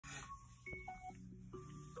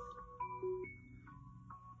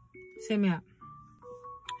Check me out.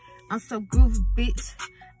 I'm so groovy, bitch.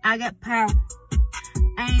 I got power.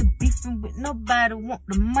 I ain't beefing with nobody, want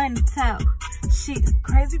the money talk. Shit's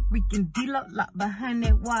crazy, freaking D-Lo locked behind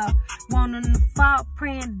that wall. One on the fall,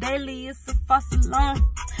 praying daily, it's a false alarm.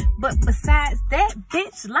 But besides that,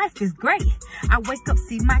 bitch, life is great. I wake up,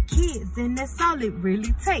 see my kids, and that's all it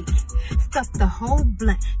really takes. Stuff the whole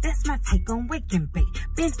blunt, that's my take on waking bait.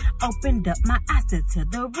 Been opened up my eyes to tell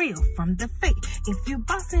the real from the fake. If you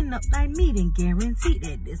bossing up like me, then guarantee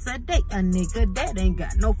that it's a date. A nigga that ain't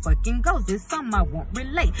got no fucking goals, it's something I won't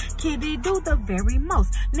relate. Kitty do the very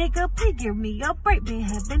most. Nigga, please give me a break. Been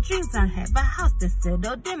having dreams, I have a house that's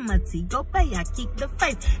settled in Montego Bay. I keep the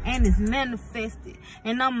faith, and it's manifested.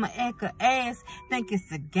 And I'ma act a ass, think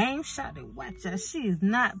it's a game. Shot it, watch out, she is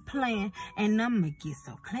not playing. And I'ma get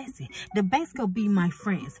so classy, the banks gon' be my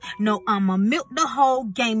friends. No, I'ma milk the whole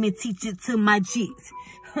game and teach it to my G's.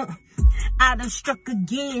 I done struck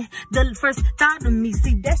again. The first thought of me,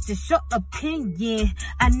 see, that's just your opinion.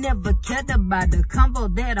 I never cared about the combo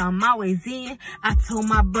that I'm always in. I told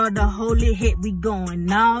my brother, holy heck, we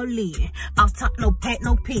going all in. Off top, no pad,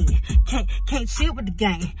 no pen. Can't chill with the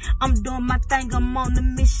game. I'm doing my thing, I'm on the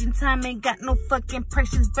mission. Time ain't got no fucking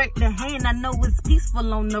precious. Break the hand, I know it's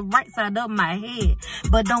peaceful on the right side of my head,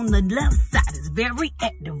 but on the left side, it's very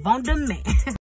active on demand.